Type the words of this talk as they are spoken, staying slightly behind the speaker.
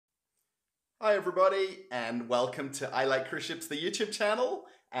Hi everybody, and welcome to I Like Cruise Ships, the YouTube channel,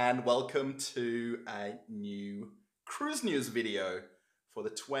 and welcome to a new cruise news video for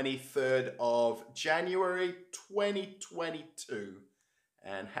the 23rd of January 2022.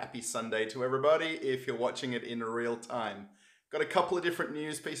 And happy Sunday to everybody if you're watching it in real time. Got a couple of different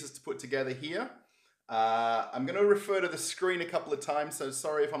news pieces to put together here. I'm going to refer to the screen a couple of times, so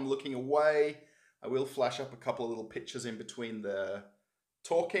sorry if I'm looking away. I will flash up a couple of little pictures in between the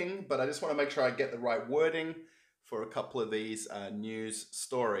talking, but I just want to make sure I get the right wording for a couple of these news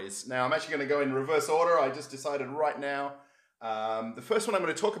stories. Now, I'm actually going to go in reverse order. I just decided right now. The first one I'm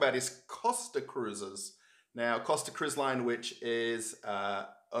going to talk about is Costa Cruises. Now, Costa Cruise Line, which is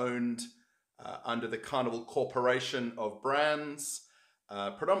owned under the Carnival Corporation of Brands,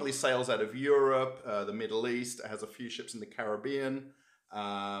 predominantly sails out of Europe, the Middle East. It has a few ships in the Caribbean.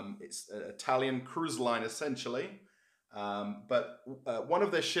 It's an Italian cruise line, essentially. But one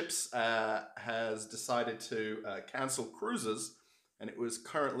of their ships has decided to cancel cruises, and it was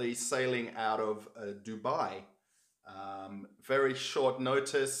currently sailing out of Dubai. Very short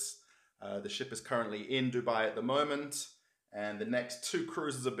notice. The ship is currently in Dubai at the moment, and the next two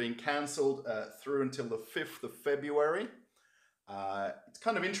cruises are being cancelled through until the 5th of February. It's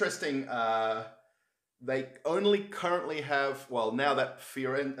kind of interesting. They only currently have, well, now that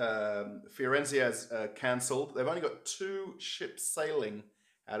Firenze has cancelled, they've only got two ships sailing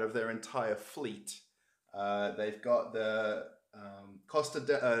out of their entire fleet. They've got the Costa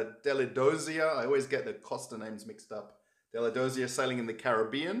della Dosia. I always get the Costa names mixed up. Della Dosia sailing in the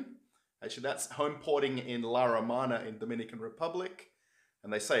Caribbean. Actually, that's home porting in La Romana in Dominican Republic.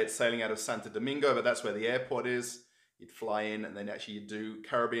 And they say it's sailing out of Santo Domingo, but that's where the airport is. You'd fly in and then actually you do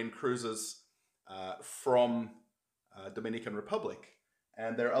Caribbean cruises from Dominican Republic.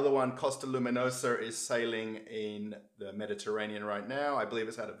 And their other one, Costa Luminosa, is sailing in the Mediterranean right now. I believe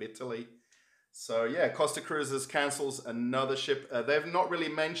it's out of Italy. So yeah, Costa Cruises cancels another ship. They've not really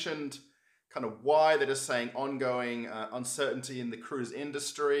mentioned kind of why. They're just saying ongoing uncertainty in the cruise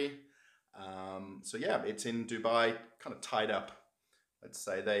industry. So yeah, it's in Dubai, kind of tied up. Let's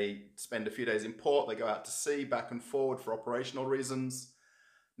say they spend a few days in port, they go out to sea, back and forward for operational reasons.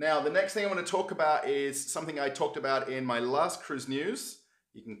 Now, the next thing I want to talk about is something I talked about in my last cruise news.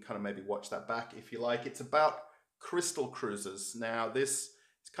 You can kind of maybe watch that back if you like. It's about Crystal Cruises. Now, this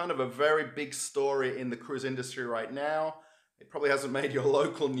is kind of a very big story in the cruise industry right now. It probably hasn't made your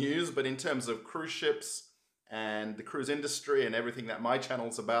local news, but in terms of cruise ships and the cruise industry and everything that my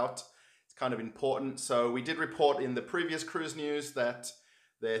channel's about, it's kind of important. So we did report in the previous cruise news that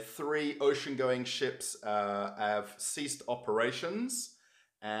their 3 ocean-going ships have ceased operations.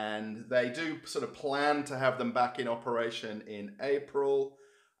 And they do sort of plan to have them back in operation in April.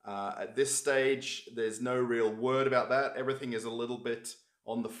 At this stage, there's no real word about that. Everything is a little bit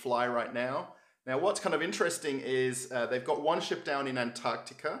on the fly right now. Now, what's kind of interesting is they've got one ship down in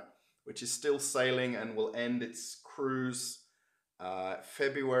Antarctica, which is still sailing and will end its cruise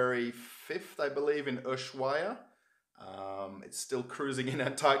February 5th, I believe, in Ushuaia. It's still cruising in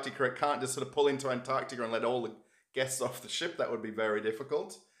Antarctica. It can't just sort of pull into Antarctica and let all the guests off the ship. That would be very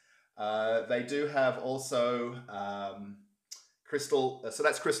difficult. They do have also Crystal, so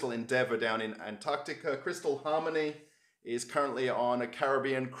that's Crystal Endeavour down in Antarctica. Crystal Harmony is currently on a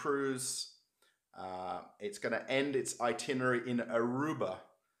Caribbean cruise. It's going to end its itinerary in Aruba.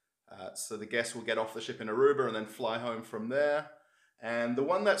 So the guests will get off the ship in Aruba and then fly home from there. And the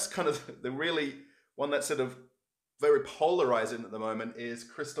one that's kind of the really one that's sort of very polarizing at the moment is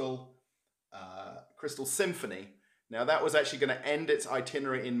Crystal Symphony. Now, that was actually going to end its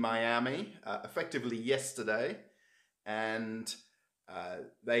itinerary in Miami, effectively yesterday, and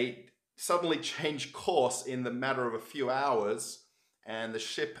they suddenly changed course in the matter of a few hours, and the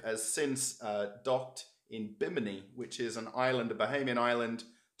ship has since docked in Bimini, which is an island, a Bahamian island,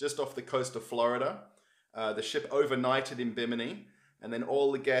 just off the coast of Florida. The ship overnighted in Bimini, and then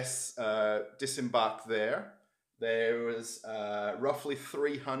all the guests disembarked there. There was roughly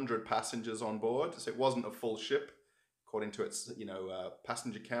 300 passengers on board, so it wasn't a full ship, according to its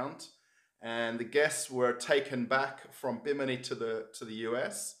passenger count. And the guests were taken back from Bimini to the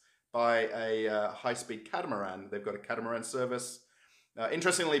US by a high-speed catamaran. They've got a catamaran service.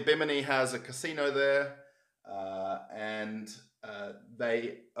 Interestingly, Bimini has a casino there, and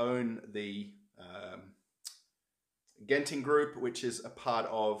they own the Genting Group, which is a part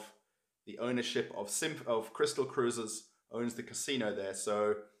of the ownership of Crystal Cruises, owns the casino there.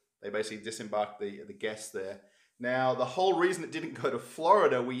 So they basically disembarked the guests there. Now, the whole reason it didn't go to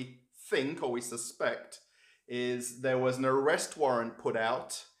Florida, we think, or we suspect, is there was an arrest warrant put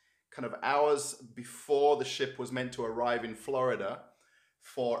out kind of hours before the ship was meant to arrive in Florida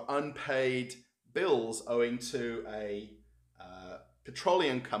for unpaid bills owing to a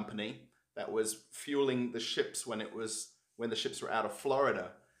petroleum company that was fueling the ships when the ships were out of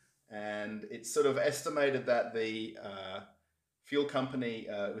Florida. And it's sort of estimated that the fuel company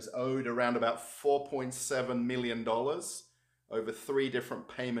was owed around about $4.7 million over 3 different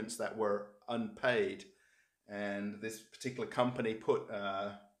payments that were unpaid. And this particular company put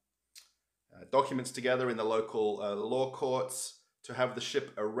documents together in the local law courts to have the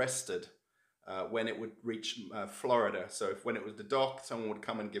ship arrested when it would reach Florida. So when it was docked, someone would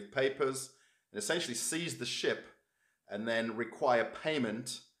come and give papers and essentially seize the ship and then require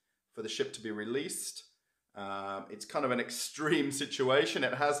payment for the ship to be released. It's kind of an extreme situation.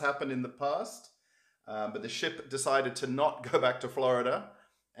 It has happened in the past, but the ship decided to not go back to Florida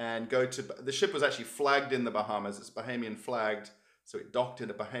and the ship was actually flagged in the Bahamas. It's Bahamian flagged, so it docked in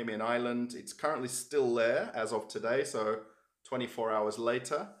a Bahamian island. It's currently still there as of today, so 24 hours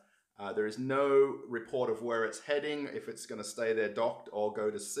later. There is no report of where it's heading, if it's going to stay there docked or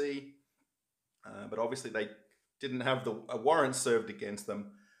go to sea. But obviously they didn't have a warrant served against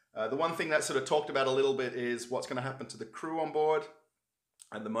them. The one thing that's sort of talked about a little bit is what's going to happen to the crew on board.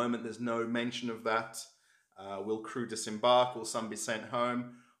 At the moment, there's no mention of that. Will crew disembark? Will some be sent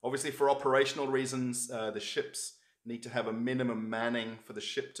home? Obviously, for operational reasons, the ships need to have a minimum manning for the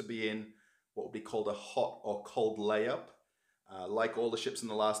ship to be in what would be called a hot or cold layup. Like all the ships in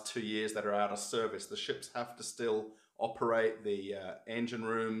the last 2 years that are out of service, the ships have to still operate the engine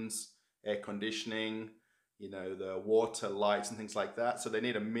rooms, air conditioning, the water, lights and things like that. So they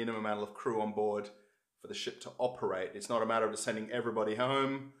need a minimum amount of crew on board for the ship to operate. It's not a matter of just sending everybody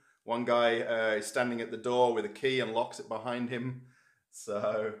home. One guy is standing at the door with a key and locks it behind him.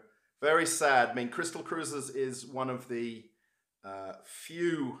 So very sad. I mean, Costa Cruises is one of the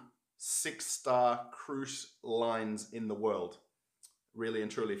few 6-star cruise lines in the world. Really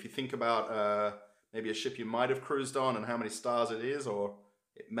and truly. If you think about maybe a ship you might have cruised on and how many stars it is, or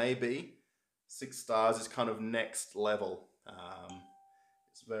it may be, 6 stars is kind of next level.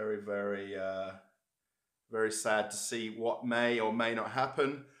 It's very, very, very sad to see what may or may not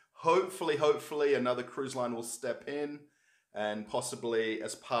happen. Hopefully another cruise line will step in, and possibly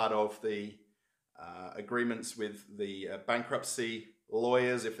as part of the agreements with the bankruptcy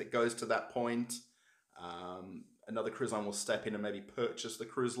lawyers, if it goes to that point, another cruise line will step in and maybe purchase the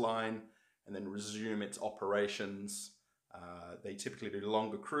cruise line and then resume its operations. They typically do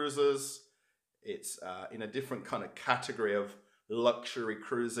longer cruises. It's in a different kind of category of luxury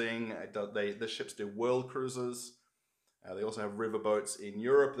cruising. The ships do world cruises. They also have riverboats in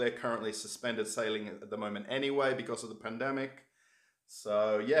Europe. They're currently suspended sailing at the moment anyway because of the pandemic.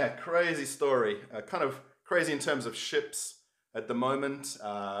 So yeah, crazy story. Kind of crazy in terms of ships at the moment.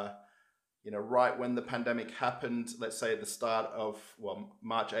 Right when the pandemic happened, let's say at the start of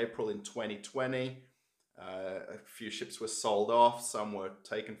March, April in 2020, a few ships were sold off. Some were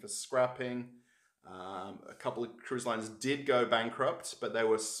taken for scrapping. A couple of cruise lines did go bankrupt, but they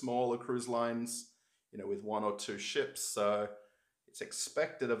were smaller cruise lines, with 1 or 2 ships. So it's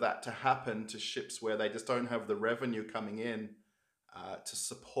expected of that to happen to ships where they just don't have the revenue coming in to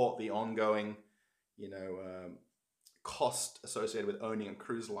support the ongoing, cost associated with owning a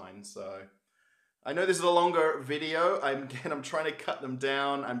cruise line. So I know this is a longer video. I'm trying to cut them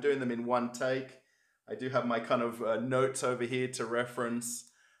down. I'm doing them in one take. I do have my kind of notes over here to reference.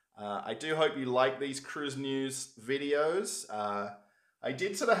 I do hope you like these cruise news videos. I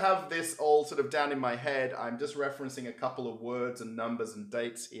did sort of have this all sort of down in my head. I'm just referencing a couple of words and numbers and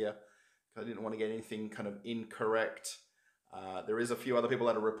dates here. I didn't want to get anything kind of incorrect. There is a few other people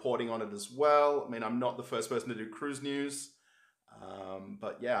that are reporting on it as well. I mean, I'm not the first person to do cruise news.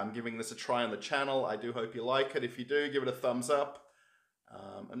 But yeah, I'm giving this a try on the channel. I do hope you like it. If you do, give it a thumbs up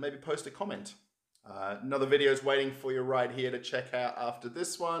and maybe post a comment. Another video is waiting for you right here to check out after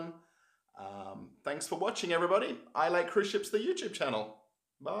this one. Thanks for watching, everybody. I Like Cruise Ships, the YouTube channel.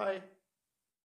 Bye.